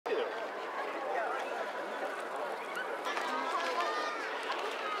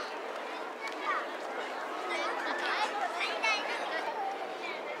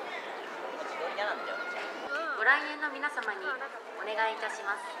皆様にお願いいたし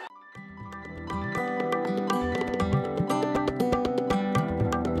ます。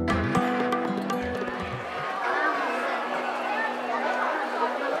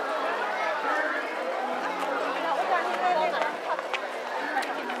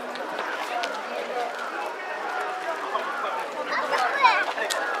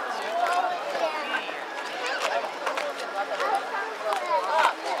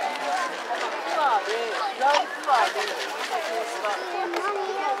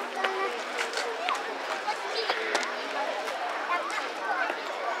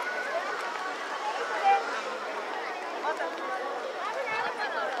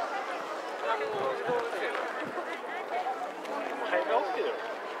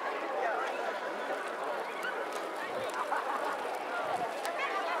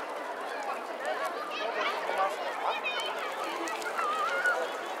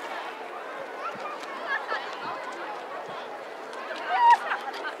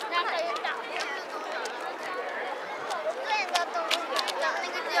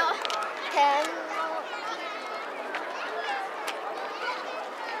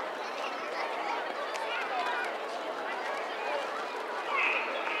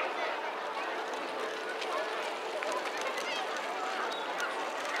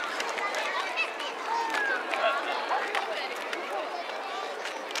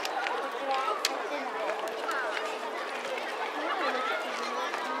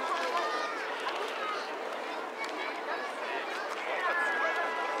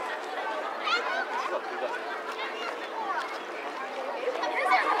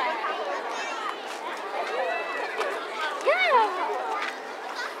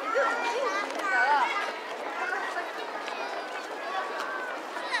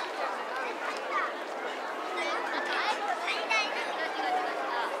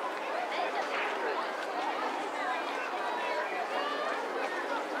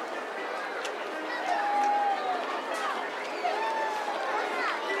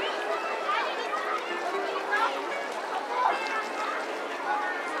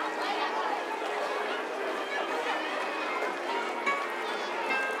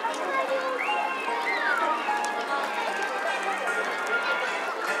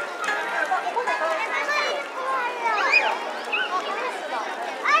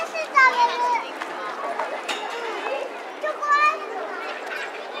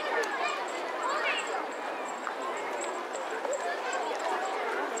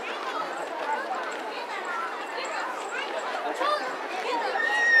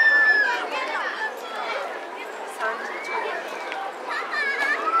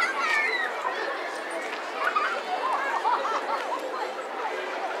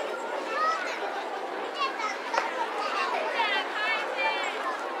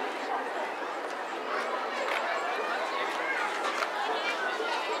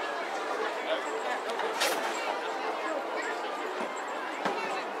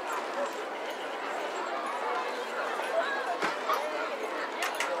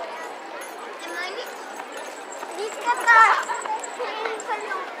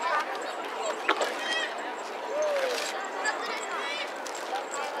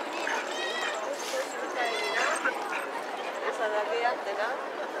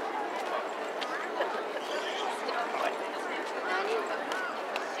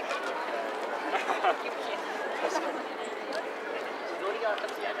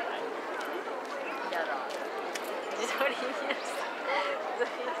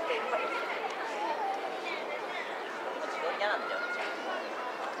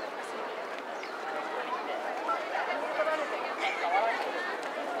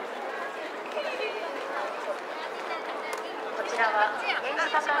こちらは電子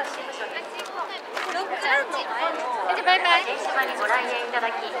パパ支部署です。本日は電子場にご来園いただ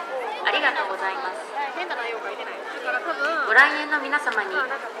きありがとうございます。ご来園の皆様に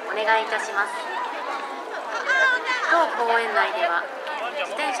お願いいたします。当公園内では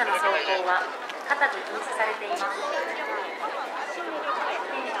自転車の走行は固く禁止されています。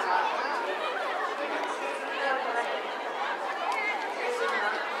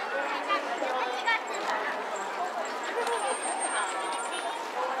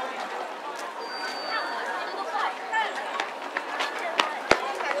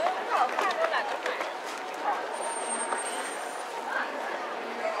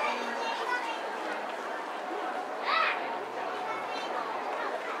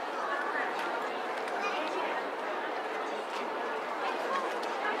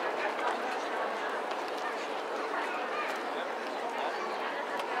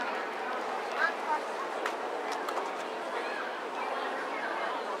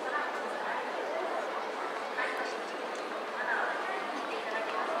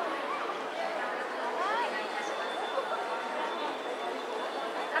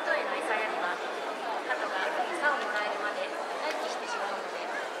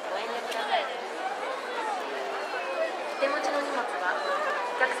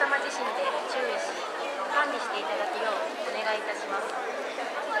客様自身で注意し、管理していただくようお願いいたします。い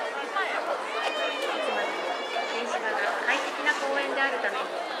つまでも電子場が快適な公園であるために、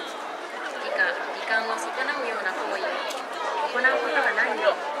以下時間を損なうような行為を行うことがないよ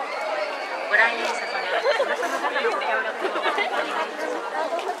うご来園者様